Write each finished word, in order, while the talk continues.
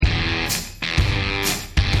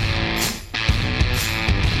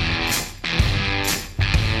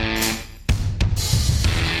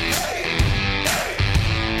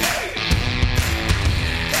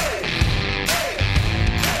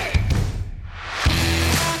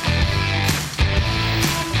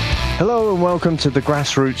Hello and welcome to the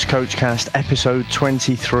Grassroots Coachcast episode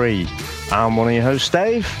 23. I'm one of your hosts,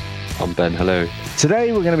 Dave. I'm Ben, hello.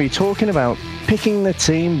 Today we're going to be talking about picking the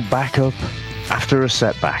team back up after a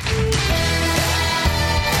setback.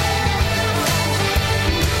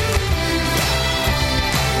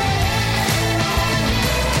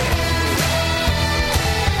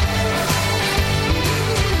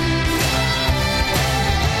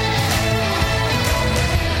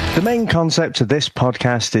 The main concept of this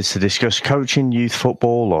podcast is to discuss coaching youth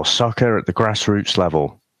football or soccer at the grassroots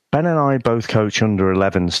level. Ben and I both coach under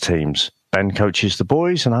 11s teams. Ben coaches the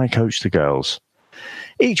boys and I coach the girls.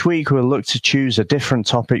 Each week we'll look to choose a different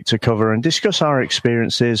topic to cover and discuss our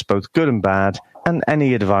experiences, both good and bad, and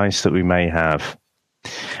any advice that we may have.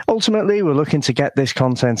 Ultimately, we're looking to get this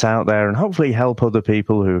content out there and hopefully help other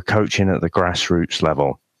people who are coaching at the grassroots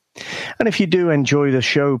level. And if you do enjoy the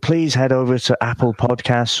show, please head over to Apple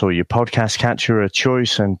Podcasts or your podcast catcher of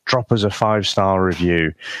choice and drop us a 5-star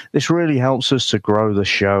review. This really helps us to grow the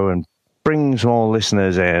show and brings more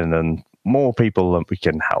listeners in and more people that we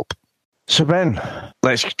can help. So Ben,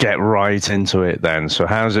 let's get right into it then. So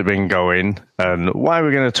how's it been going and why are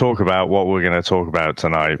we going to talk about what we're going to talk about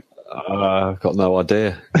tonight? I've got no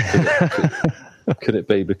idea. Could it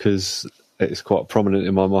be because it's quite prominent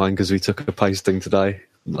in my mind because we took a pasting today?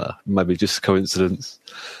 Maybe just coincidence.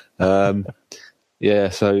 So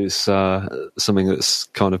it's something that's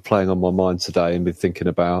kind of playing on my mind today and been thinking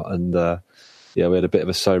about. And we had a bit of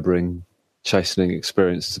a sobering, chastening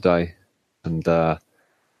experience today, and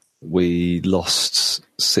we lost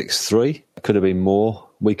 6-3. Could have been more.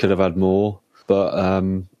 We could have had more, but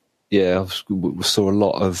we saw a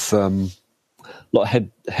lot of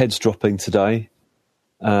heads dropping today,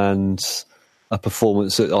 and a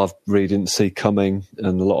performance that I really didn't see coming,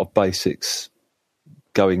 and a lot of basics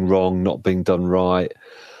going wrong, not being done right,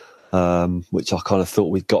 which I kind of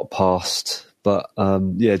thought we'd got past. But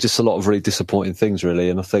just a lot of really disappointing things, really.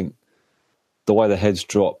 And I think the way the heads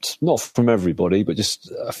dropped, not from everybody, but just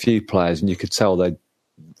a few players, and you could tell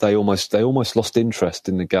they almost lost interest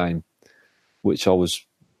in the game, which I was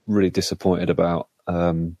really disappointed about.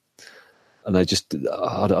 And they just,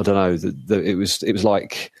 I don't know, it was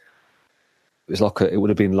like. It would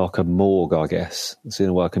have been like a morgue, I guess. That's the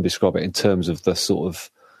only way I can describe it in terms of the sort of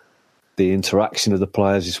the interaction of the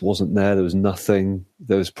players. Just wasn't there. There was nothing.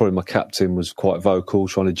 There was probably my captain was quite vocal,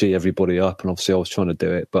 trying to G everybody up, and obviously I was trying to do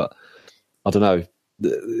it. But I don't know.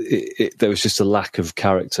 There was just a lack of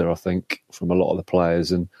character, I think, from a lot of the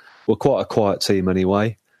players, and we're quite a quiet team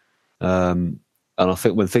anyway. And I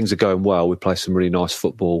think when things are going well, we play some really nice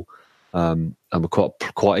football, and we're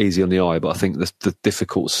quite easy on the eye. But I think the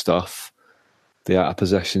difficult stuff, the out of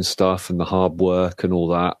possession stuff and the hard work and all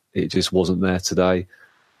that, it just wasn't there today.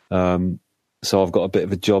 So I've got a bit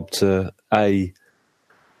of a job to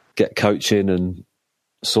get coaching and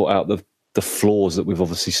sort out the flaws that we've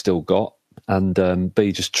obviously still got, and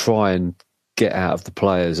B, just try and get out of the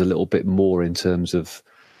players a little bit more in terms of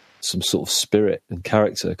some sort of spirit and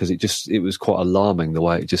character, because it was quite alarming the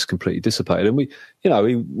way it just completely dissipated. And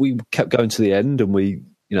we kept going to the end, and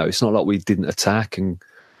it's not like we didn't attack and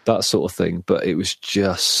that sort of thing, but it was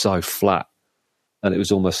just so flat, and it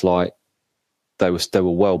was almost like they were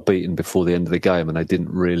well beaten before the end of the game, and they didn't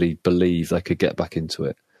really believe they could get back into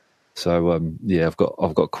it. So I've got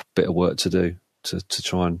a bit of work to do to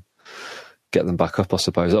try and get them back up, I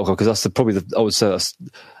suppose, because that's I would say that's,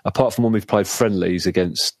 apart from when we've played friendlies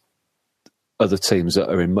against other teams that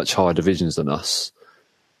are in much higher divisions than us,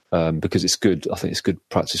 because it's good. I think it's good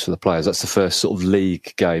practice for the players. That's the first sort of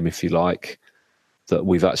league game, if you like, that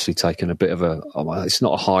we've actually taken a bit of it's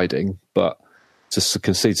not a hiding, but to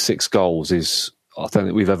concede 6 goals is, I don't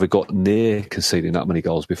think we've ever got near conceding that many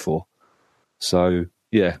goals before. So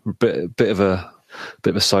yeah, a bit of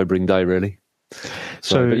a sobering day, really.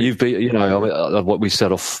 So but you've been, what we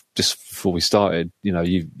said off just before we started,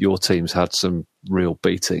 your team's had some real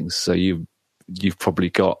beatings, so you've probably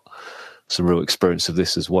got some real experience of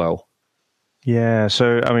this as well. Yeah.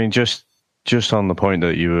 So I mean, just on the point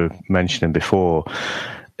that you were mentioning before,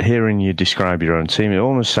 hearing you describe your own team, it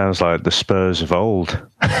almost sounds like the Spurs of old.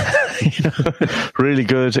 Really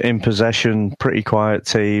good in possession, pretty quiet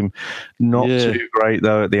team. Not too great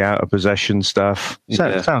though at the out of possession stuff.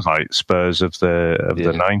 It sounds like Spurs of the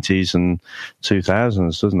 90s and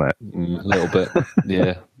 2000s, doesn't it? A little bit,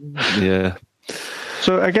 yeah.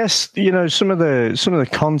 So I guess some of the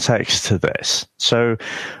context to this. So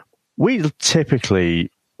we typically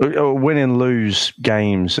win and lose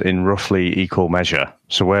games in roughly equal measure.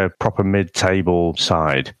 So we're proper mid-table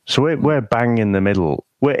side. So we're bang in the middle.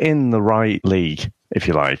 We're in the right league, if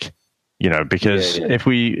you like. Because if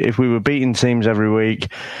we were beating teams every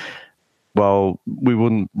week, well, we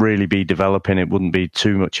wouldn't really be developing. It wouldn't be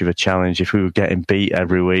too much of a challenge if we were getting beat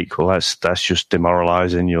every week. Well, that's just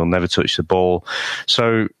demoralising. You'll never touch the ball.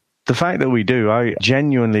 So the fact that we do, I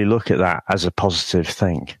genuinely look at that as a positive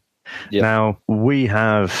thing. Yep. Now, we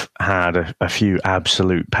have had a few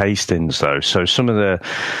absolute pastings, though. So some of the...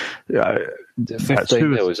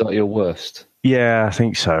 15-0, is that your worst? Yeah, I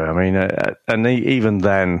think so. I mean, and even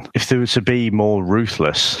then, if they were to be more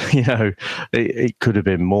ruthless, it could have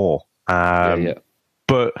been more.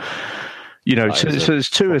 But, so there's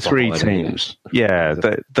two or three teams,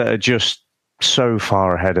 that are just so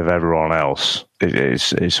far ahead of everyone else.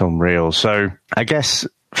 It's unreal. So I guess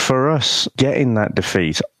for us, getting that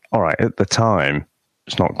defeat, all right, at the time,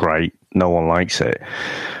 it's not great. No one likes it.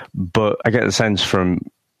 But I get the sense from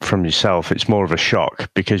yourself, it's more of a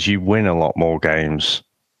shock because you win a lot more games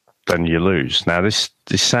than you lose. Now, this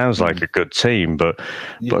sounds like a good team, but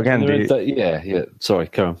again... Sorry,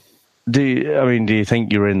 Karen. Do you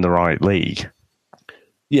think you're in the right league?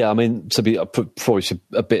 Yeah, I mean, for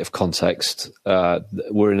a bit of context,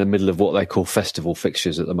 we're in the middle of what they call festival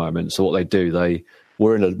fixtures at the moment. So what they do,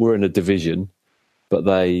 we're in a division, but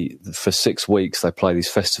for 6 weeks they play these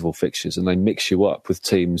festival fixtures and they mix you up with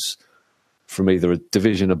teams from either a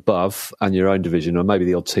division above and your own division, or maybe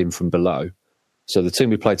the odd team from below. So the team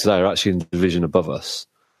we play today are actually in the division above us.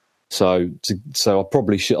 So I've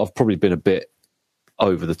probably been a bit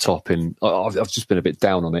over the top I've just been a bit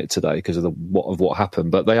down on it today because of what happened,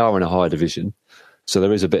 but they are in a higher division. So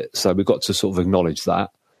there is a bit, so we've got to sort of acknowledge that.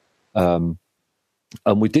 And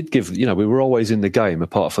we did we were always in the game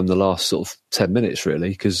apart from the last sort of 10 minutes really,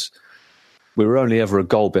 because we were only ever a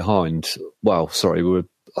goal behind. Well, sorry,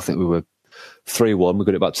 I think we were 3-1, we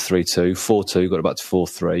got it back to 3-2, 4-2, got it back to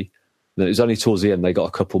 4-3. Then it was only towards the end they got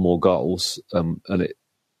a couple more goals,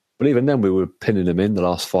 but even then we were pinning them in the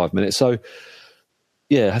last 5 minutes. So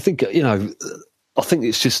yeah, I think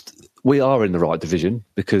it's just we are in the right division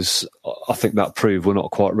because I think that proved we're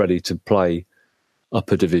not quite ready to play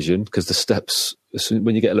upper division because the steps,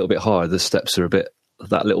 when you get a little bit higher, the steps are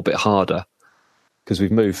that little bit harder because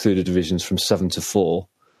we've moved through the divisions from 7 to 4,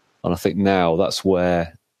 and I think now that's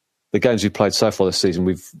where the games we've played so far this season,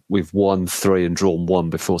 we've won 3 and drawn 1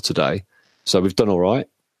 before today, so we've done all right,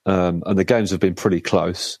 and the games have been pretty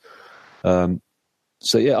close.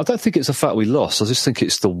 So yeah, I don't think it's the fact we lost. I just think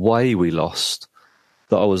it's the way we lost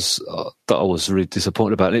that I was really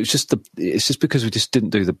disappointed about. And it's just because we just didn't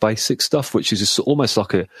do the basic stuff, which is just almost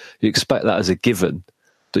like you expect that as a given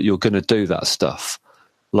that you're going to do that stuff.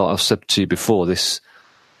 Like I've said to you before, like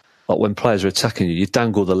when players are attacking you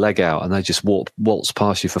dangle the leg out and they just waltz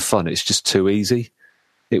past you for fun. It's just too easy.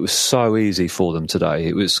 It was so easy for them today.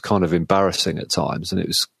 It was kind of embarrassing at times, and it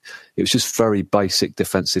was just very basic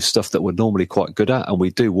defensive stuff that we're normally quite good at, and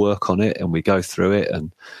we do work on it and we go through it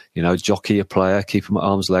and, jockey a player, keep them at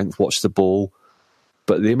arm's length, watch the ball.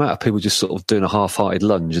 But the amount of people just sort of doing a half-hearted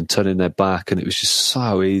lunge and turning their back, and it was just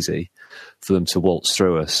so easy for them to waltz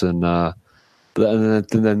through us. And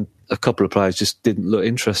then a couple of players just didn't look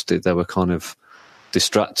interested. They were kind of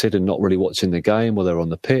distracted and not really watching the game while they were on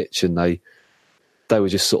the pitch, and they were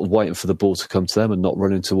just sort of waiting for the ball to come to them and not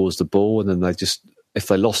running towards the ball. And then if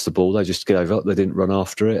they lost the ball, they just gave up. They didn't run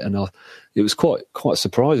after it. And it was quite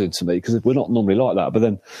surprising to me because we're not normally like that. But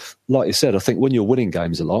then, like you said, I think when you're winning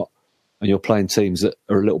games a lot and you're playing teams that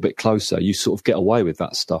are a little bit closer, you sort of get away with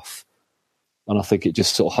that stuff. And I think it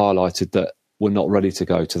just sort of highlighted that we're not ready to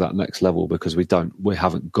go to that next level because we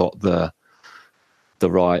haven't got the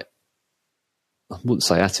right, I wouldn't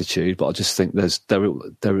say attitude, but I just think there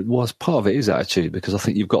was part of it is attitude, because I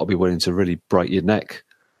think you've got to be willing to really break your neck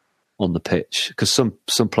on the pitch, because some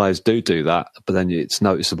players do that, but then it's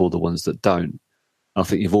noticeable the ones that don't. I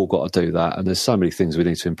think you've all got to do that, and there's so many things we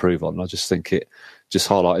need to improve on. I just think it just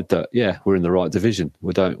highlighted that, yeah, we're in the right division.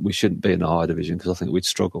 We shouldn't be in a higher division because I think we'd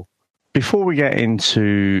struggle. Before we get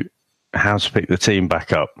into how to pick the team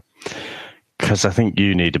back up, because I think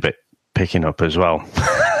you need a bit picking up as well.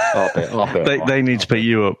 They need to pick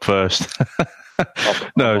you up first.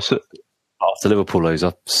 After Liverpool lose,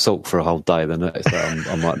 I sulk for a whole day. Then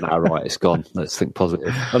I'm like, nah, right, it's gone. Let's think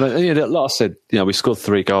positive. And like I said, we scored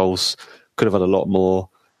 3 goals. Could have had a lot more.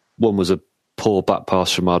 One was a poor back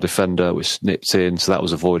pass from our defender, which nipped in, so that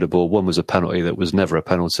was avoidable. One was a penalty that was never a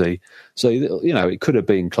penalty. So it could have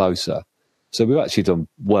been closer. So we've actually done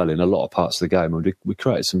well in a lot of parts of the game, and we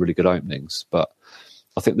created some really good openings. But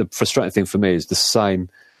I think the frustrating thing for me is the same.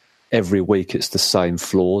 Every week it's the same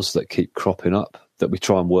flaws that keep cropping up that we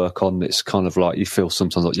try and work on. It's kind of like you feel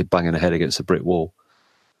sometimes like you're banging a head against a brick wall,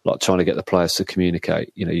 like trying to get the players to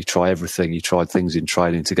communicate. You try everything. You tried things in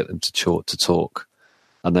training to get them to talk.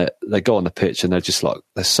 And they go on the pitch and they're just like,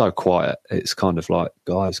 they're so quiet. It's kind of like,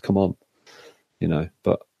 guys, come on,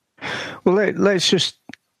 but. Well, let's just,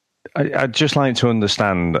 I'd just like to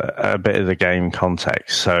understand a bit of the game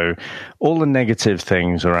context. So all the negative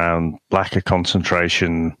things around lack of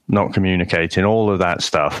concentration, not communicating, all of that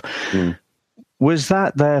stuff, was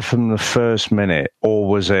that there from the first minute, or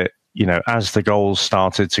was it, as the goals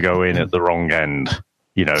started to go in at the wrong end,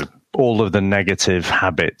 all of the negative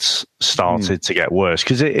habits started to get worse?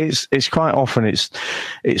 Because it's quite often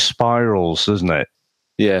it spirals, doesn't it?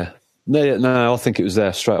 Yeah. No, I think it was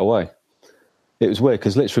there straight away. It was weird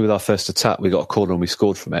because literally with our first attack, we got a corner and we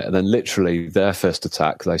scored from it. And then literally their first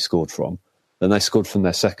attack, they scored from. Then they scored from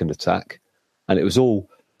their second attack. And it was all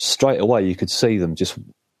straight away. You could see them just...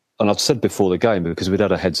 And I'd said before the game, because we'd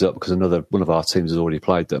had a heads up because one of our teams has already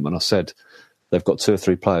played them. And I said, they've got 2 or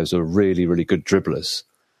 3 players who are really, really good dribblers.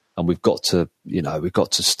 And we've got to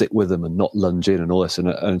stick with them and not lunge in and all this.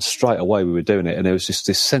 And straight away we were doing it. And there was just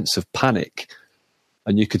this sense of panic.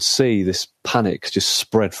 And you could see this panic just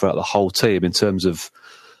spread throughout the whole team in terms of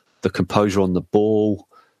the composure on the ball,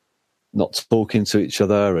 not talking to each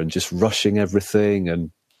other and just rushing everything and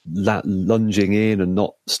lunging in and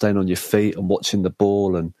not staying on your feet and watching the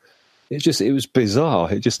ball. And it was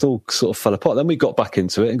bizarre. It just all sort of fell apart. Then we got back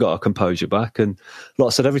into it and got our composure back. And like I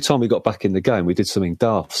said, every time we got back in the game, we did something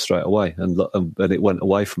daft straight away and it went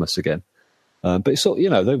away from us again. But it's sort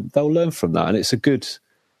of, they'll learn from that. And it's a good...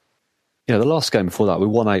 the last game before that, we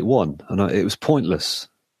won 8-1, and it was pointless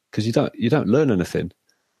because you don't learn anything,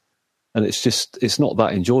 and it's not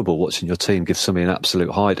that enjoyable watching your team give somebody an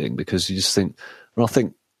absolute hiding because you just think. And I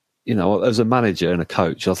think, as a manager and a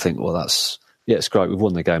coach, I think, well, it's great, we've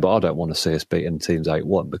won the game, but I don't want to see us beating teams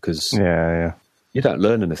 8-1 because you don't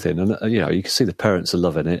learn anything, and you can see the parents are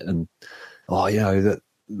loving it, and that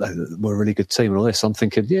we're a really good team and all this. I'm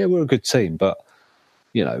thinking, we're a good team, but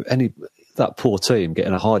that poor team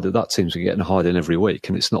getting a hide, that team's getting a hide in every week,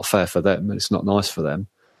 and it's not fair for them, and it's not nice for them.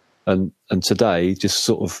 And today, just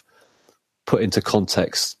sort of put into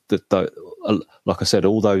context that, like I said,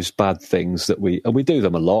 all those bad things that we do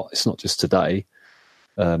them a lot. It's not just today.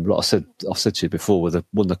 Like I've said to you before, we're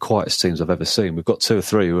one of the quietest teams I've ever seen. We've got 2 or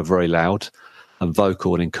 3 who are very loud and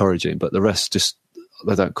vocal and encouraging, but the rest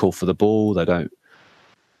they don't call for the ball. They don't.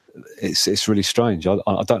 It's really strange. I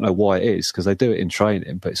don't know why it is, because they do it in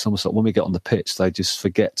training, but it's almost like when we get on the pitch, they just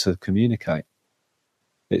forget to communicate.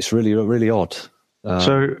 It's really, really odd.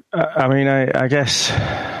 I guess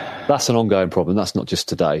that's an ongoing problem. That's not just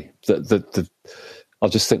today. I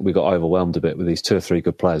just think we got overwhelmed a bit with these 2 or 3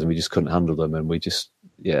 good players, and we just couldn't handle them. And I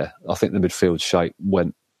think the midfield shape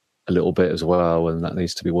went a little bit as well, and that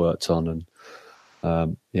needs to be worked on.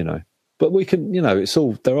 And But we can, it's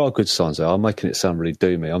all. There are good signs there. I'm making it sound really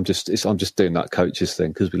doomy. I'm just doing that coach's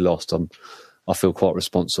thing because we lost. I feel quite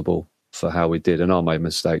responsible for how we did, and I made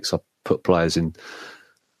mistakes. I put players in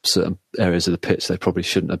certain areas of the pitch they probably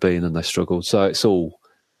shouldn't have been, and they struggled. So it's all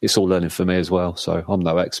learning for me as well. So I'm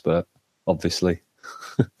no expert, obviously.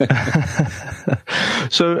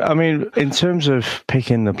 So, in terms of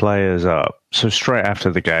picking the players up, so straight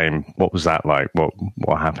after the game, what was that like?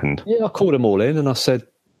 What happened? Yeah, I called them all in, and I said,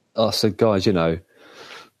 guys,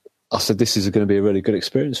 this is going to be a really good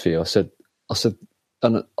experience for you. I said,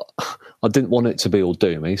 and I didn't want it to be all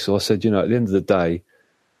doomy. So I said, at the end of the day,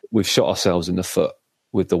 we've shot ourselves in the foot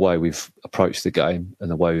with the way we've approached the game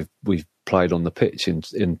and the way we've played on the pitch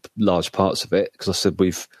in large parts of it. Because I said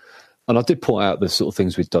and I did point out the sort of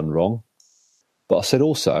things we'd done wrong. But I said,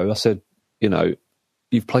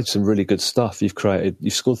 you've played some really good stuff. You've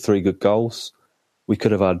scored 3 good goals. We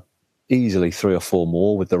could have had easily 3 or 4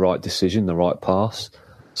 more with the right decision, the right pass.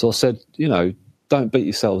 So I said, don't beat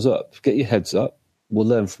yourselves up. Get your heads up. We'll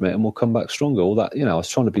learn from it and we'll come back stronger. All that, I was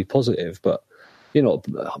trying to be positive, but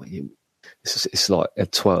it's like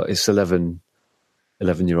it's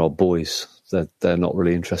 11-year-old boys. They're not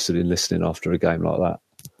really interested in listening after a game like that.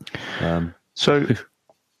 So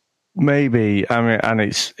maybe, and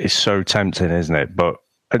it's so tempting, isn't it? But,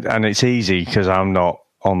 and it's easy because I'm not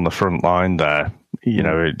on the front line there,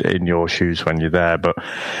 in your shoes when you're there. But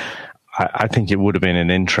I think it would have been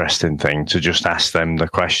an interesting thing to just ask them the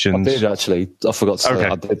questions. I did actually. I forgot to say.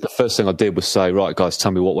 Okay. The first thing I did was say, right, guys,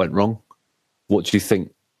 tell me what went wrong. What do you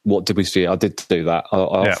think? What did we see? I did do that. I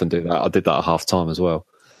often do that. I did that at half time as well.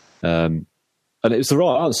 And it was the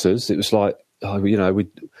right answers. It was like, we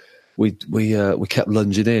kept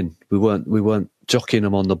lunging in. We weren't jockeying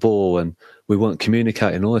them on the ball, and we weren't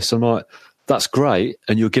communicating all this. I'm like, that's great,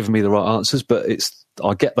 and you're giving me the right answers, but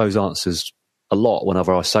I get those answers a lot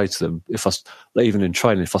whenever I say to them, even in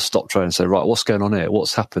training, if I stop training and say, right, what's going on here?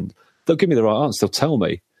 What's happened? They'll give me the right answer. They'll tell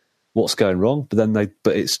me. what's going wrong,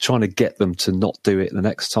 but it's trying to get them to not do it the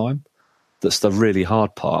next time. That's the really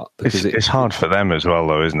hard part. Because it's hard for them as well,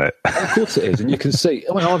 though, isn't it? Of course it is. And you can see,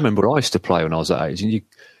 I remember I used to play when I was that age, and you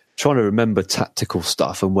trying to remember tactical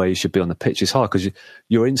stuff and where you should be on the pitch is hard because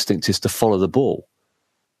your instinct is to follow the ball.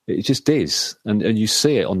 It just is. And you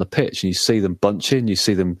see it on the pitch, and you see them bunching, you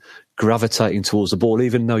see them gravitating towards the ball,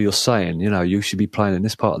 even though you're saying, you should be playing in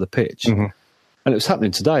this part of the pitch. Mm-hmm. And it was happening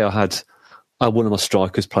today. I had one of my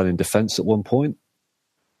strikers playing in defence at one point.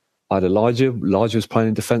 I had Elijah. Elijah was playing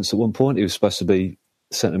in defence at one point. He was supposed to be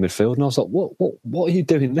centre midfield, and I was like, "What are you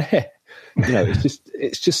doing there?"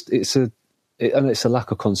 It's a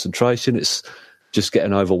lack of concentration. It's just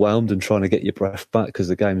getting overwhelmed and trying to get your breath back because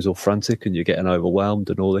the game's all frantic and you're getting overwhelmed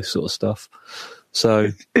and all this sort of stuff.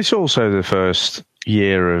 So it's also the first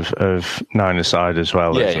year of nine-a-side as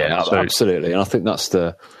well. Yeah, absolutely. And I think that's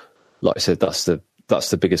like I said, that's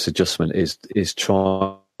the biggest adjustment is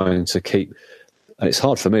trying to keep. And it's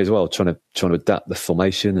hard for me as well, trying to adapt the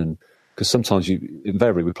formation, and because sometimes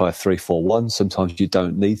invariably we play a 3-4-1. Sometimes you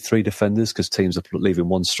don't need three defenders because teams are leaving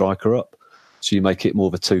one striker up, so you make it more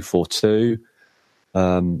of a 2-4-2.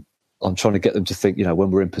 I'm trying to get them to think,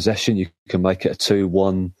 when we're in possession, you can make it a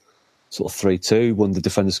 2-1, sort of 3-2. One of the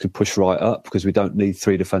defenders can push right up because we don't need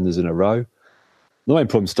three defenders in a row. The main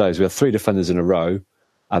problem today is we have three defenders in a row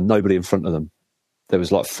and nobody in front of them. There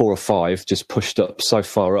was like 4 or 5 just pushed up so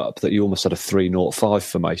far up that you almost had a 3-0-5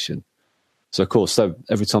 formation. So, of course,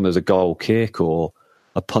 every time there's a goal kick or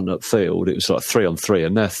a punt upfield, it was like 3-on-3,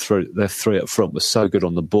 and their three up front was so good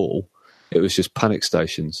on the ball, it was just panic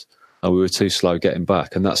stations, and we were too slow getting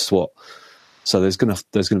back. And that's what. So there's going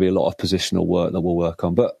to be a lot of positional work that we'll work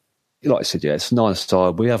on. But like I said, it's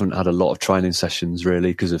nine-a-side. We haven't had a lot of training sessions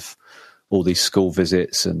really because of all these school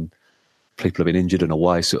visits and people have been injured and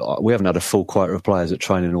away. So we haven't had a full quota of players at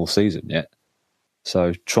training all season yet.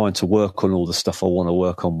 So trying to work on all the stuff I want to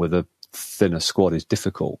work on with a thinner squad is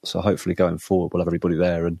difficult. So hopefully going forward, we'll have everybody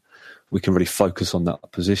there and we can really focus on that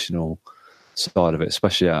positional side of it,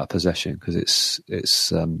 especially out of possession, because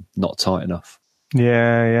it's not tight enough.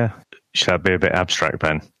 Yeah. Should that be a bit abstract,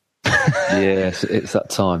 Ben? Yeah, it's that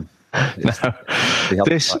time. I'm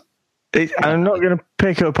not going to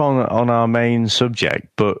pick up on our main subject,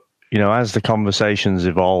 but as the conversations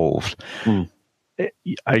evolved,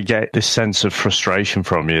 I get this sense of frustration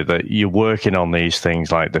from you that you're working on these things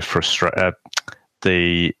like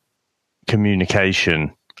the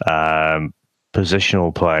communication,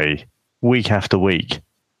 positional play, week after week.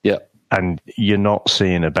 Yeah, and you're not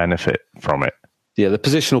seeing a benefit from it. Yeah, the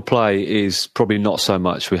positional play is probably not so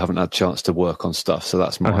much. We haven't had a chance to work on stuff, so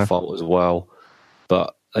that's my fault as well.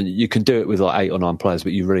 And you can do it with like 8 or 9 players,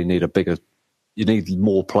 but you really need you need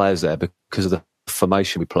more players there because of the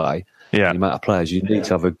formation we play. Yeah, the amount of players, you need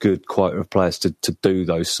to have a good quota of players to do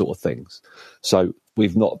those sort of things. So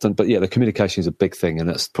we've not done, but yeah, the communication is a big thing, and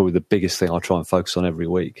that's probably the biggest thing I try and focus on every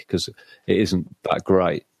week because it isn't that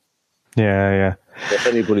great. Yeah. If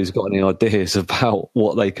anybody's got any ideas about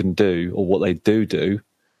what they can do or what they do to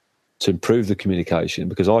improve the communication,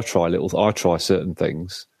 because I try certain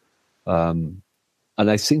things, and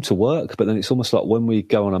they seem to work, but then it's almost like when we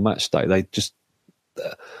go on a match day, they just,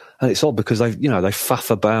 and it's odd because they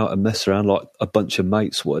faff about and mess around like a bunch of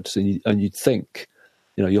mates would, and you'd think,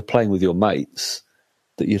 you're playing with your mates,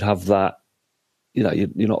 that you'd have that.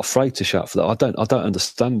 You're not afraid to shout for that. I don't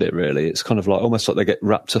understand it really. It's kind of like almost like they get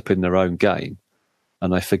wrapped up in their own game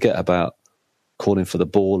and they forget about calling for the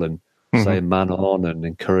ball and saying man on and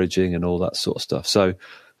encouraging and all that sort of stuff. So,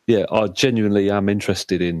 yeah, I genuinely am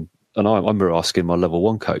interested in, and I remember asking my level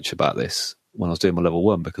 1 coach about this when I was doing my level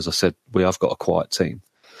 1 because I said, we have got a quiet team.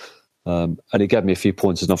 And he gave me a few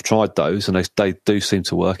pointers and I've tried those and they do seem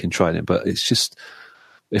to work in training, but it's just,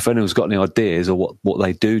 if anyone's got any ideas or what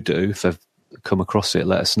they do, if they've come across it,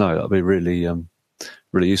 let us know. That'd be really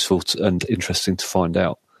really useful and interesting to find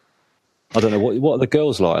out. I don't know, what are the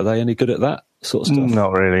girls like? Are they any good at that sort of stuff?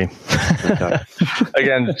 Not really. Okay.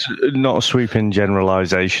 Again, not a sweeping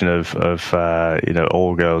generalisation of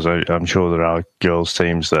all girls. I'm sure there are girls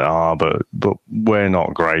teams that are, but we're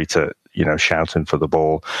not great at shouting for the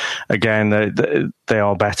ball. Again, they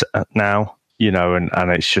are better now.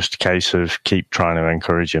 And it's just a case of keep trying to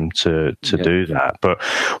encourage them to do that. But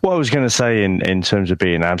what I was going to say in terms of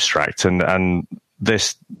being abstract, and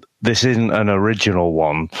this isn't an original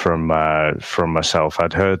one from myself.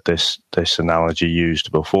 I'd heard this analogy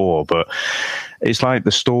used before, but it's like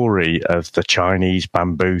the story of the Chinese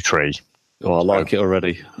bamboo tree. Oh, I like it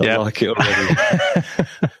already. I like it already.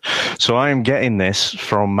 So I am getting this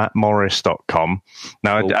from mattmorris.com.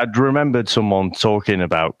 Now, I'd remembered someone talking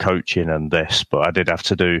about coaching and this, but I did have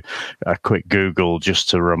to do a quick Google just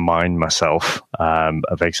to remind myself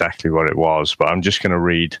of exactly what it was. But I'm just going to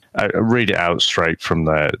read it out straight from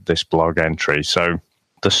this blog entry. So,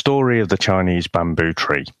 the story of the Chinese bamboo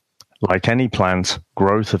tree. Like any plant,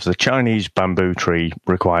 growth of the Chinese bamboo tree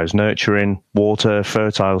requires nurturing, water,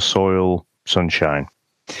 fertile soil, sunshine.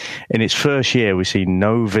 In its first year, we see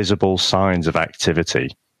no visible signs of activity.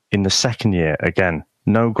 In the second year, again,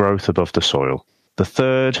 no growth above the soil. The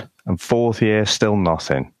third and fourth year, still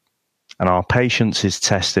nothing. And our patience is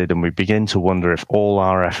tested, and we begin to wonder if all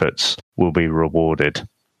our efforts will be rewarded.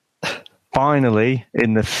 Finally,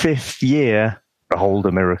 in the fifth year, behold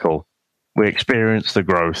a miracle. We experience the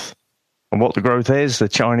growth. And what the growth is, the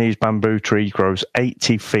Chinese bamboo tree grows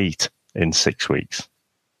 80 feet in 6 weeks.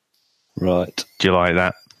 Right. Do you like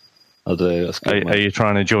that? I do. That's good. Are you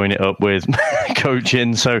trying to join it up with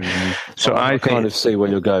coaching? So I kind of see where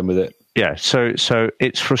you're going with it. Yeah. So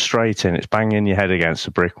it's frustrating. It's banging your head against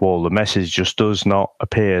a brick wall. The message just does not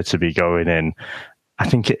appear to be going in. I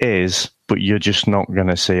think it is, but you're just not going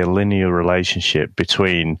to see a linear relationship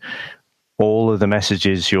between all of the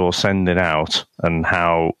messages you're sending out and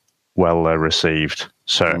how well they're received.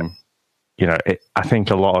 So, I think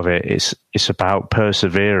a lot of it's about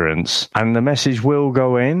perseverance, and the message will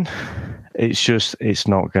go in. It's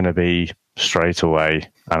not going to be straight away.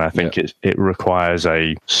 And I think it requires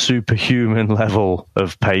a superhuman level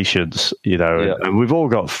of patience, and we've all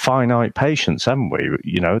got finite patience, haven't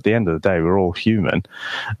we? At the end of the day, we're all human.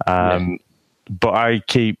 But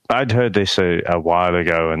I'd heard this a while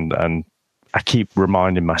ago, and I keep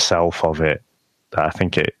reminding myself of it. I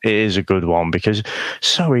think it is a good one, because it's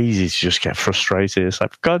so easy to just get frustrated. It's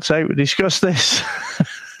like, for God's sake, we discussed this.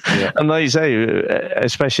 And like you say,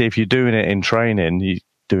 especially if you're doing it in training, you're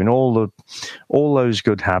doing all those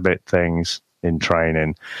good habit things in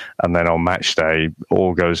training, and then on match day,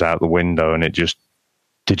 all goes out the window and it just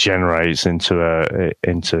degenerates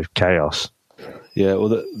into chaos. Yeah, well,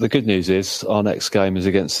 the good news is our next game is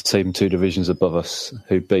against the team 2 divisions above us,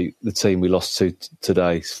 who beat the team we lost to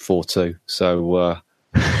today 4-2. So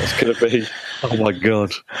it's going to be, oh my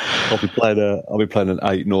God, I'll be playing an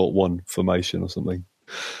 8-0-1 formation or something,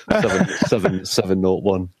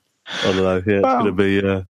 7-0-1. I don't know. Yeah, it's going to be.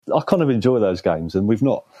 I kind of enjoy those games, and we've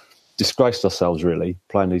not disgraced ourselves really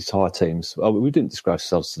playing these high teams. We didn't disgrace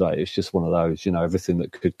ourselves today. It's just one of those, everything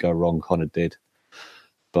that could go wrong kind of did.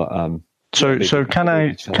 But So can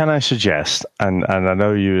I suggest, and I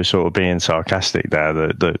know you were sort of being sarcastic there,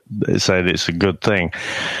 that said it's a good thing.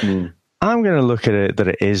 I'm going to look at it that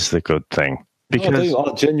it is the good thing, because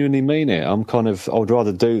I genuinely mean it. I would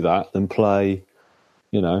rather do that than play.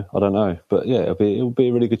 I don't know, but yeah, it'll be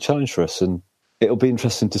a really good challenge for us, and it'll be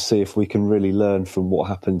interesting to see if we can really learn from what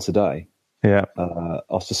happened today. Yeah,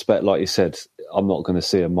 I suspect, like you said, I'm not going to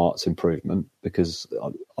see a marked improvement, because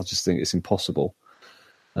I just think it's impossible.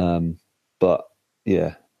 But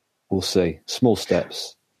yeah, we'll see. Small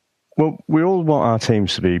steps. Well, we all want our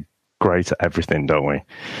teams to be great at everything, don't we?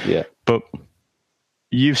 Yeah. But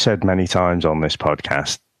you've said many times on this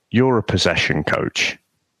podcast, you're a possession coach.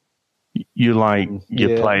 You like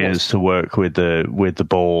your players to work with the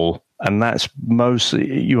ball, and that's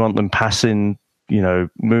mostly, you want them passing,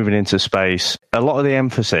 moving into space. A lot of the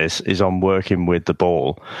emphasis is on working with the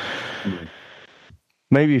ball.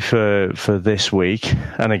 Maybe for this week,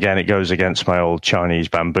 and again, it goes against my old Chinese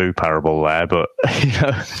bamboo parable there, but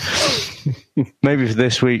maybe for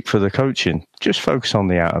this week, for the coaching, just focus on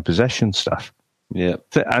the out of possession stuff. Yeah.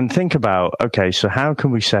 And think about, okay, so how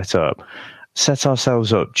can we set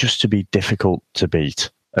ourselves up just to be difficult to beat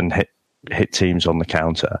and hit teams on the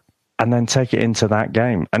counter, and then take it into that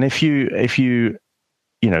game. And if you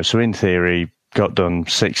so in theory, got done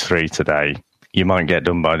 6-3 today, you might get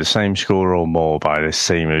done by the same score or more by this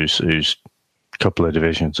team who's a couple of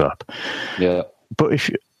divisions up. Yeah. But if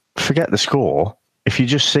you forget the score, if you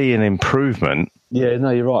just see an improvement. Yeah,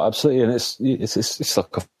 no, you're right, absolutely. And it's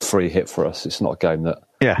like a free hit for us. It's not a game that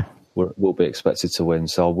we'll be expected to win.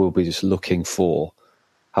 So we'll be just looking for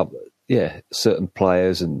certain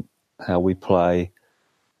players and how we play.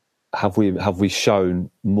 Have we shown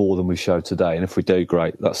more than we showed today? And if we do,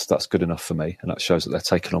 great. That's good enough for me, and that shows that they're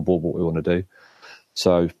taking on board what we want to do.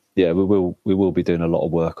 So yeah, we will be doing a lot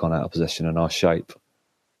of work on our possession and our shape,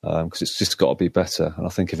 because it's just got to be better. And I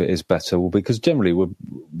think if it is better, we'll be, because generally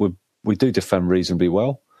we do defend reasonably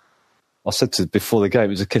well. before the game, it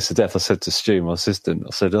was a kiss of death. I said to Stu, my assistant,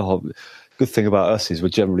 I said, "Oh, good thing about us is we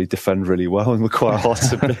generally defend really well and we're quite hard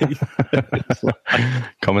to beat."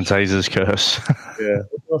 Commentator's curse. Yeah,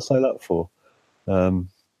 what did I say that for?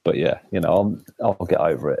 But yeah, I'll get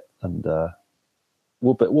over it, and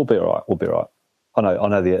we'll be all right. We'll be all right. I know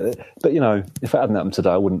but if it hadn't happened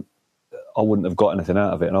today, I wouldn't have got anything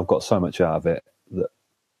out of it, and I've got so much out of it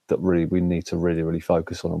that really we need to really, really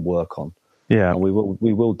focus on and work on. Yeah, and we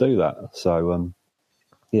will do that. So I'm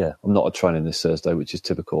not at training this Thursday, which is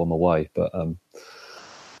typical. I'm away, but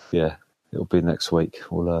it'll be next week.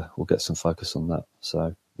 We'll get some focus on that.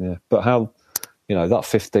 So yeah, but how? That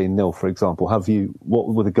 15-0, for example. What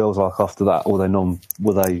were the girls like after that? Were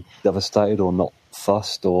they devastated or not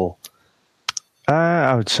fussed or?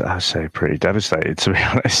 I'd say pretty devastated, to be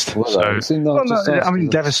honest.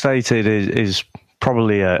 Devastated is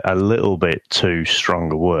probably a little bit too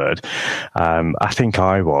strong a word. I think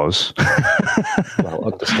I was. Well,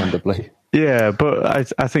 understandably. Yeah,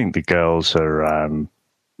 but I think the girls are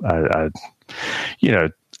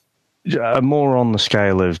more on the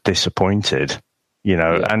scale of disappointed.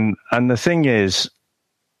 And the thing is,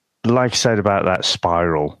 like I said about that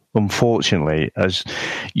spiral, unfortunately, as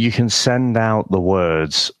you can send out the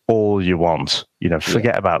words all you want,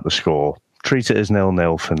 forget about the score, treat it as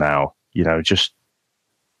 0-0 for now, just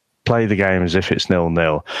play the game as if it's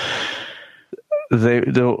 0-0.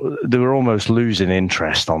 They were almost losing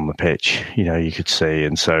interest on the pitch, you could see,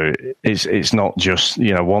 and so it's not just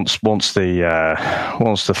once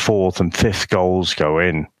the fourth and fifth goals go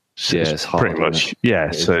in. It's hard, pretty much,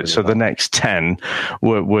 yeah. So really the next 10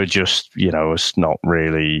 were just, us not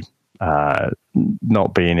really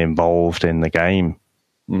not being involved in the game.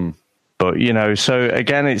 Mm. But so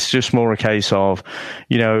again, it's just more a case of,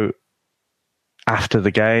 after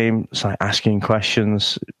the game, it's like asking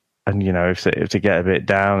questions, and if they get a bit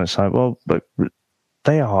down, it's like, well, but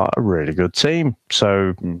they are a really good team,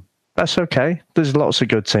 so that's okay. There's lots of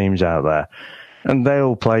good teams out there. And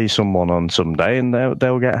they'll play someone on some day, and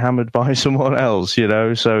they'll get hammered by someone else,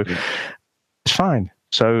 So it's fine.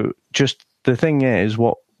 So just the thing is,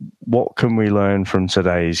 what can we learn from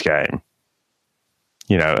today's game?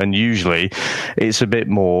 And usually it's a bit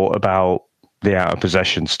more about the out of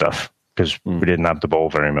possession stuff because we didn't have the ball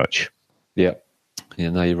very much. Yeah. Yeah,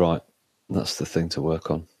 no, you're right. That's the thing to work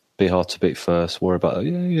on. Be hard to beat first. Worry about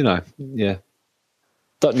it. Yeah.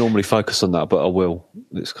 Don't normally focus on that, but I will.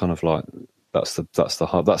 It's kind of like. That's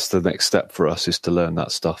the next step for us is to learn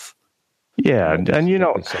that stuff. Yeah, and you're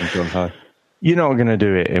not going to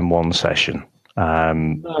do it in one session.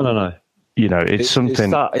 No. It's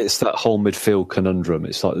something. It's that whole midfield conundrum.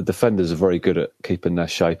 It's like the defenders are very good at keeping their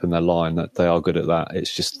shape and their line. That they are good at that.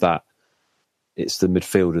 It's just that it's the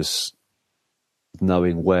midfielders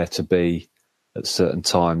knowing where to be at certain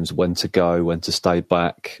times, when to go, when to stay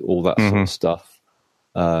back, all that sort of stuff.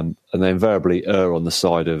 And they invariably err on the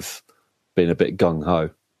side of being a bit gung-ho.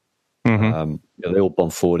 They all bomb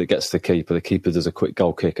forward, it gets to the keeper does a quick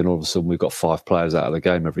goal kick, and all of a sudden we've got 5 players out of the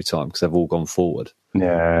game every time because they've all gone forward.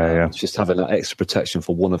 Yeah. It's just having that extra protection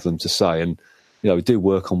for one of them to say, and we do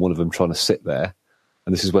work on one of them trying to sit there,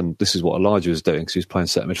 and this is what Elijah was doing because he was playing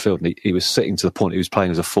centre midfield, and he was sitting to the point he was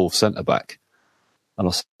playing as a fourth centre-back. And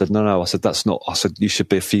I said, no, I said, that's not, I said, you should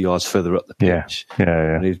be a few yards further up the pitch.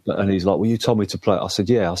 Yeah. And he's like, well, you told me to play. I said,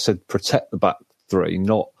 yeah, I said, protect the back three,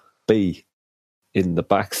 not be in the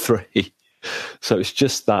back three. So it's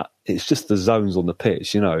just the zones on the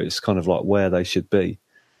pitch, it's kind of like where they should be.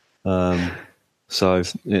 So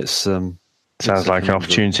it's sounds like an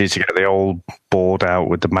opportunity to get the old board out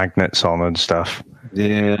with the magnets on and stuff.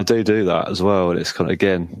 Yeah, I do that as well. And it's kind of,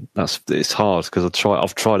 again, it's hard because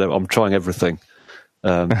I'm trying everything.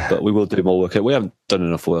 But we will do more work. We haven't done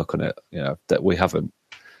enough work on it, that we haven't.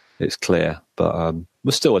 It's clear, but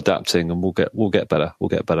we're still adapting, and we'll get better. We'll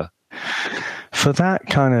get better. For that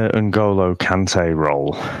kind of N'Golo Kante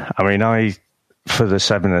role, I mean, for the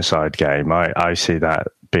 7-a-side game, I see that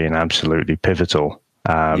being absolutely pivotal.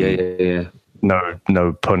 Yeah.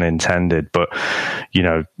 No pun intended, but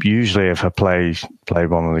usually if I play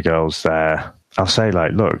one of the girls there, I'll say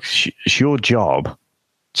like, look, it's your job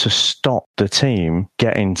to stop the team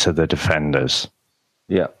getting to the defenders.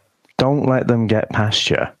 Yeah. Don't let them get past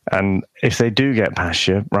you. And if they do get past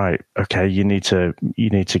you, right, okay, you need to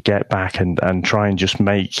get back and try and just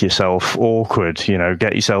make yourself awkward,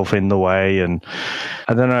 get yourself in the way. And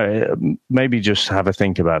I don't know, maybe just have a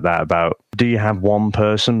think about that, about do you have one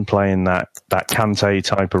person playing that Kante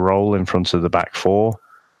type of role in front of the back four?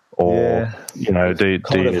 Or, this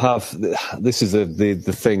is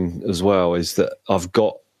the thing as well, is that we've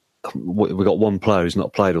got one player who's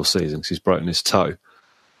not played all season because he's broken his toe.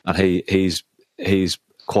 and he's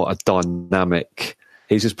quite a dynamic.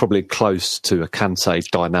 He's just probably close to a Kante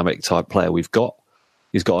dynamic type player we've got.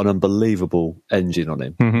 He's got an unbelievable engine on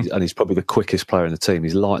him, and he's probably the quickest player in the team.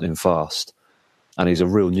 He's lightning fast, and he's a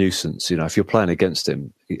real nuisance. If you're playing against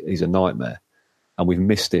him, he's a nightmare. And we've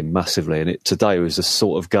missed him massively. And today was the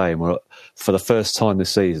sort of game where, for the first time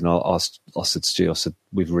this season, I said to Stu,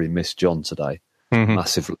 we've really missed John today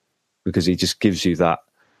massively, because he just gives you that.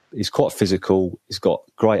 He's quite physical. He's got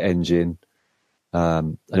great engine,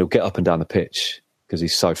 and he'll get up and down the pitch because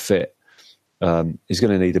he's so fit. He's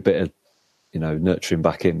going to need a bit of, nurturing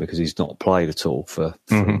back in, because he's not played at all for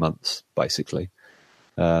 3 months, basically.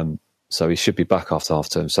 So he should be back after half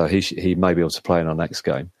term. So he may be able to play in our next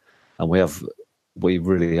game. And we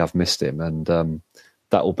really have missed him. And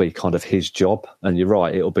that will be kind of his job. And you're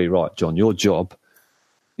right, it'll be right, John. Your job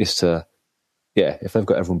is to, if they've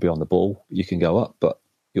got everyone beyond the ball, you can go up. But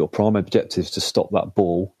your prime objective is to stop that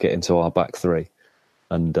ball, get into our back three.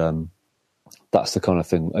 And that's the kind of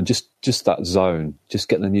thing. And just that zone, just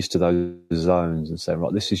getting them used to those zones and saying,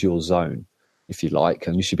 right, this is your zone, if you like,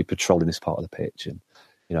 and you should be patrolling this part of the pitch, and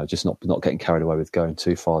just not getting carried away with going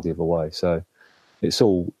too far the other way. So it's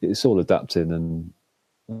all adapting,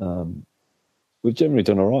 and we've generally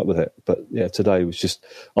done all right with it. But yeah, today was just,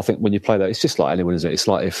 I think when you play that, it's just like anyone, isn't it? It's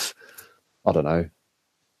like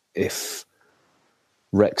if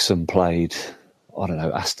Wrexham played,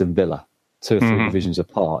 Aston Villa, 2 or 3 divisions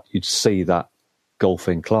apart, you'd see that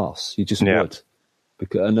golfing class. You just would.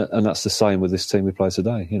 And that's the same with this team we play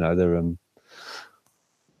today.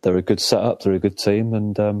 They're a good setup, they're a good team,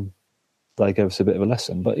 and they gave us a bit of a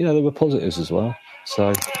lesson. But, there were positives as well.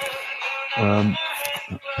 So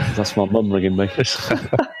that's my mum ringing me.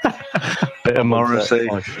 Bit of Morrissey.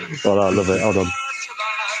 Oh, I love it. Hold on.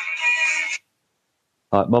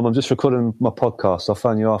 All right, Mum, I'm just recording my podcast. I'll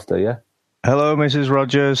phone you after, yeah? Hello, Mrs.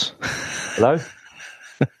 Rogers. Hello?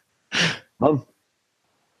 Mum?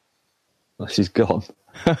 Oh, she's gone.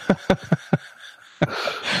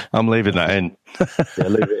 I'm leaving that in. Yeah,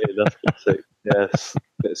 leave it in. That's classic. Yes.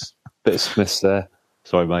 Bit of Smiths there.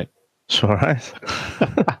 Sorry, mate. It's all right.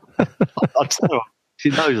 I'll tell you what, she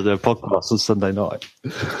knows their podcast on Sunday night.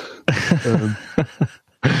 What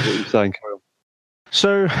are you saying, Carol?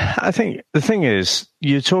 So I think the thing is,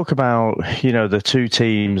 you talk about, the 2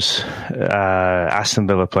 teams, Aston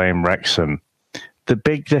Villa playing Wrexham. The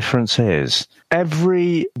big difference is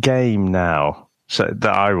every game now that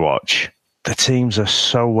I watch, the teams are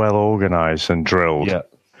so well organised and drilled.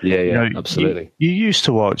 Yeah, absolutely. You used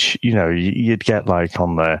to watch, you'd get like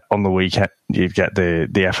on the weekend, you'd get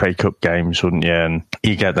the FA Cup games, wouldn't you? And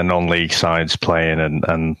you get the non-league sides playing,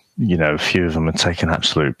 and a few of them are taking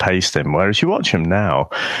absolute pasting. Whereas you watch them now,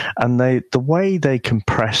 and the way they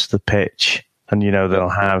compress the pitch, and they'll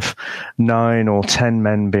have 9 or 10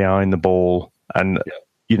 men behind the ball, and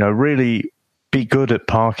really be good at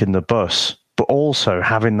parking the bus, but also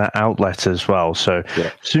having that outlet as well. So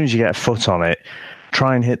as soon as you get a foot on it,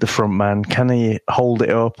 try and hit the front man. Can he hold it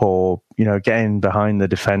up, or get in behind the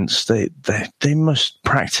defence? They must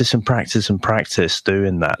practice and practice and practice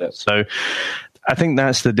doing that. Yeah. So I think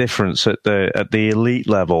that's the difference at the elite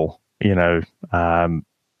level. I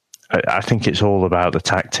think it's all about the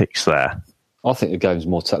tactics there. I think the game's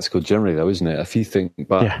more tactical generally, though, isn't it? If you think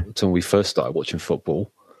back to when we first started watching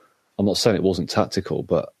football, I'm not saying it wasn't tactical,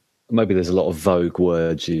 but maybe there's a lot of vogue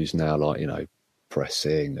words used now, like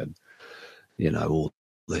pressing and all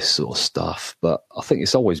this sort of stuff. But I think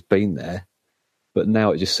it's always been there. But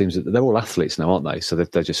now it just seems that they're all athletes now, aren't they? So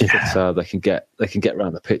they're just fitter. They can get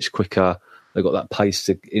around the pitch quicker. They've got that pace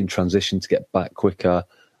in transition to get back quicker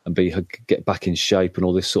and get back in shape and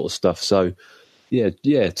all this sort of stuff. So yeah,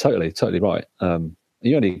 totally right. And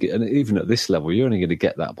even at this level, you're only going to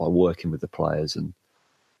get that by working with the players and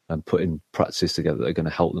putting practices together that are going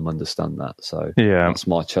to help them understand that. So that's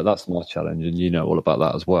my challenge, and all about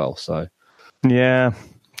that as well. So. Yeah.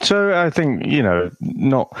 So I think,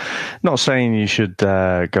 not saying you should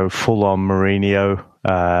go full on Mourinho,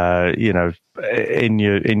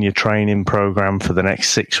 in your training program for the next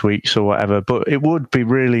 6 weeks or whatever, but it would be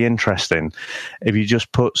really interesting if you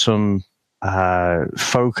just put some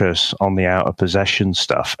focus on the out of possession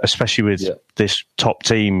stuff, especially with this top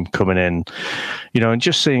team coming in, and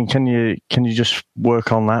just seeing, can you just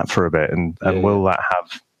work on that for a bit, and will that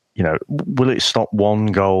have, will it stop 1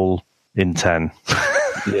 goal in 10?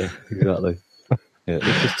 Yeah, exactly. Yeah,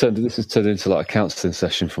 this has turned into like a counselling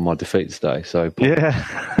session for my defeat today. So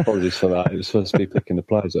apologies for that. It was supposed to be picking the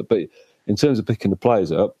players up, but in terms of picking the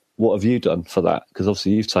players up, what have you done for that? Because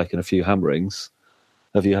obviously you've taken a few hammerings.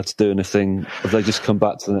 Have you had to do anything? Have they just come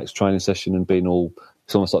back to the next training session and been all?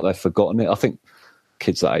 It's almost like they've forgotten it. I think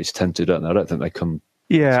kids that age tend to, don't they? I don't think they come.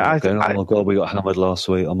 Yeah, oh my God, we got hammered last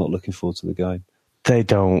week. I'm not looking forward to the game. They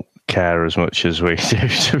don't care as much as we do,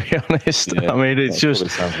 to be honest. Yeah, I mean, it's just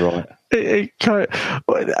sounds right.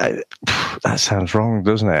 That sounds wrong,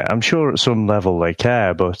 doesn't it? I'm sure at some level they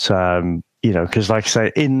care, but because like I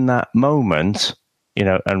say, in that moment,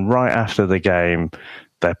 and right after the game,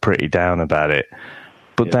 they're pretty down about it.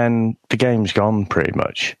 But then the game's gone pretty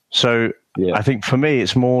much. So I think for me,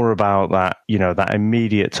 it's more about that, that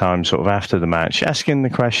immediate time sort of after the match, asking the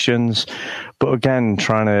questions, but again,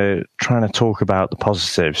 trying to talk about the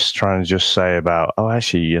positives, trying to just say about,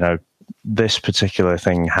 actually, this particular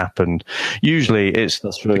thing happened. Usually it's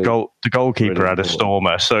really, the goalkeeper really had a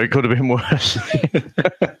stormer, so it could have been worse.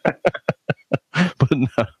 But no,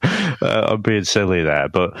 I'm being silly there.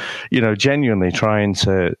 But, genuinely trying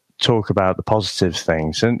to talk about the positive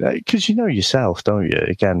things. And because yourself, don't you?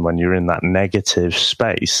 Again, when you're in that negative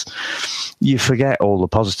space, you forget all the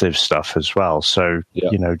positive stuff as well. So,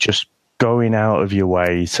 just going out of your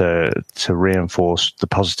way to reinforce the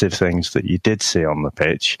positive things that you did see on the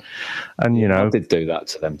pitch. And, I did do that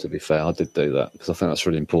to them, to be fair. I did do that because I think that's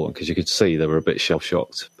really important, because you could see they were a bit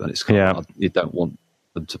shell-shocked, and it's kind of, you don't want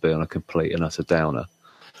them to be on a complete and utter downer.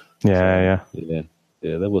 Yeah,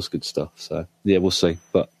 there was good stuff. So, we'll see.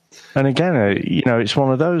 And again, it's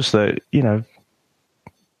one of those that,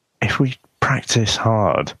 if we practice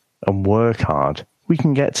hard and work hard, we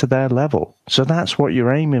can get to their level. So that's what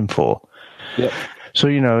you're aiming for. Yep. So,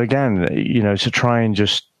 again, to try and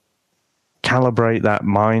just calibrate that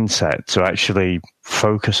mindset to actually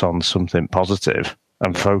focus on something positive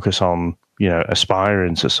and focus on,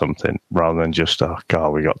 aspiring to something rather than just, oh, God,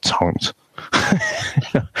 we got tonked.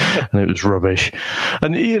 And it was rubbish.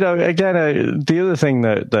 And, again, the other thing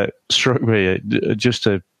that struck me, just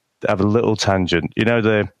to have a little tangent,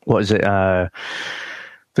 the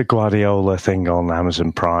Guardiola thing on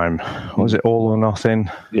Amazon Prime, was it All or Nothing?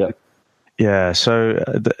 Yeah. Yeah, so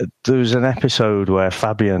there was an episode where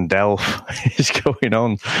Fabian Delph is going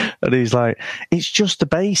on, and he's like, it's just the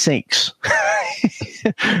basics.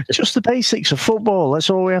 Just the basics of football. That's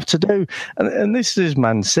all we have to do. And this is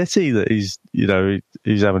Man City that he's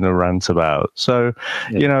having a rant about. So,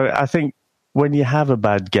 I think when you have a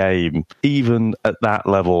bad game, even at that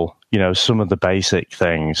level, some of the basic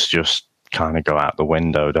things just kind of go out the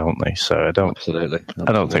window, don't they? So I don't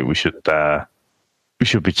think we should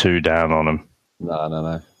be too down on them. No,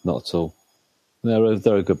 not at all.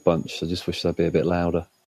 They're a good bunch. I just wish they'd be a bit louder.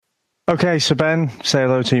 Okay, so Ben, say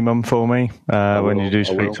hello to your mum for me when you do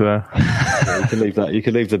speak to her. Yeah, you can leave that. You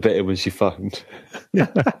can leave the bit in when she phoned.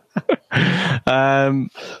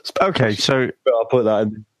 Okay, so I'll put that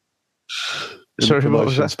in. Sorry, what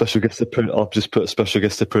was that? Special guest appearance. I've just put a special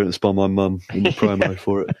guest appearance by my mum in the promo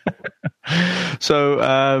for it.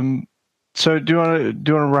 So do you want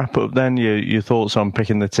to wrap up then your thoughts on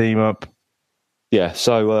picking the team up? Yeah.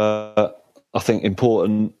 So I think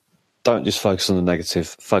important. Don't just focus on the negative.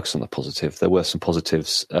 Focus on the positive. There were some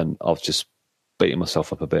positives, and I've just beaten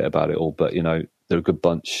myself up a bit about it all. But they're a good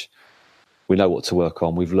bunch. We know what to work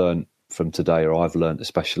on. We've learned from today, or I've learned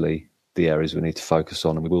especially the areas we need to focus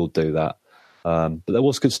on, and we will do that. But there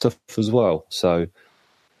was good stuff as well. So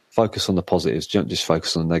focus on the positives. Don't just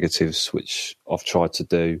focus on the negatives, which I've tried to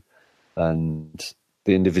do. And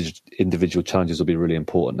the individual challenges will be really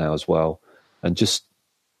important now as well. And just,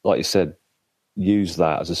 like you said, use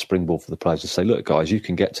that as a springboard for the players to say, look, guys, you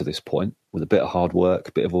can get to this point with a bit of hard work,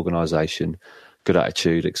 a bit of organisation, good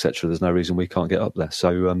attitude, etc. There's no reason we can't get up there.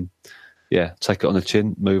 So, take it on the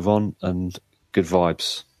chin, move on, and good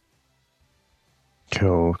vibes.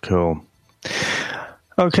 Cool.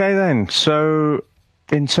 Okay, then. So,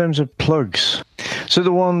 in terms of plugs, so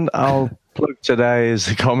the one I'll plug today is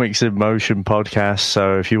the Comics in Motion podcast.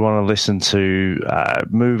 So if you want to listen to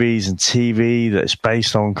movies and TV that's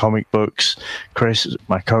based on comic books, Chris,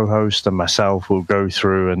 my co-host, and myself will go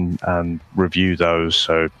through and review those.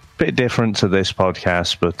 So a bit different to this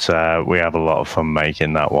podcast, but we have a lot of fun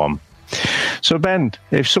making that one. So Ben,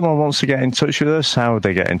 if someone wants to get in touch with us, how would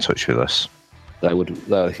they get in touch with us?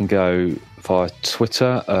 They can go via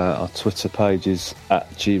Twitter. Our Twitter page is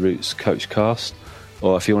 @GRootsCoachcast.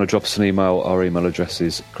 Or if you want to drop us an email, our email address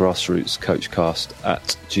is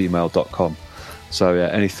grassrootscoachcast@gmail.com. So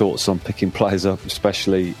any thoughts on picking players up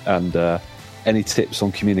especially, and any tips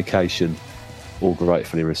on communication, all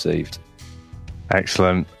gratefully received.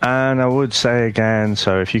 Excellent. And I would say again,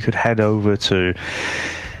 so if you could head over to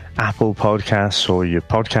Apple Podcasts or your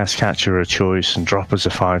podcast catcher of choice and drop us a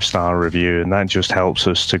 5-star review, and that just helps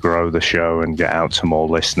us to grow the show and get out to more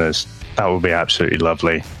listeners. That would be absolutely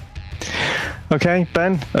lovely. Okay,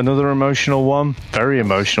 Ben, another emotional one. Very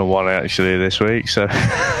emotional one, actually, this week. So,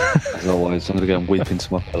 as always, I'm going to go and weep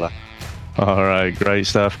into my pillow. All right, great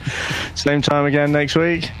stuff. Same time again next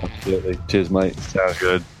week? Absolutely. Cheers, mate. Sounds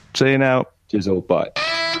good. See you now. Cheers all. Bye.